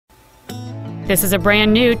This is a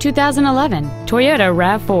brand new 2011 Toyota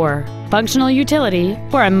RAV4, functional utility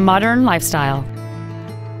for a modern lifestyle.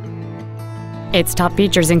 Its top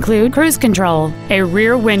features include cruise control, a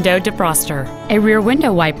rear window defroster, a rear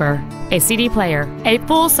window wiper, a CD player, a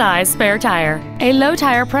full-size spare tire, a low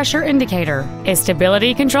tire pressure indicator, a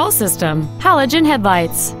stability control system, halogen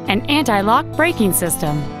headlights, an anti-lock braking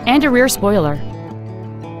system, and a rear spoiler.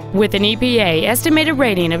 With an EPA estimated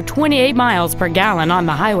rating of 28 miles per gallon on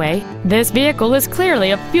the highway, this vehicle is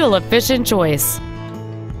clearly a fuel-efficient choice.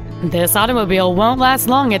 This automobile won't last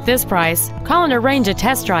long at this price. Call and arrange a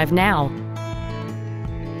test drive now.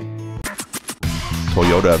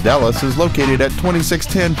 Toyota of Dallas is located at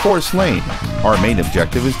 2610 Forest Lane. Our main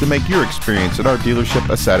objective is to make your experience at our dealership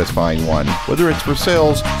a satisfying one, whether it's for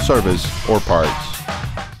sales, service, or parts.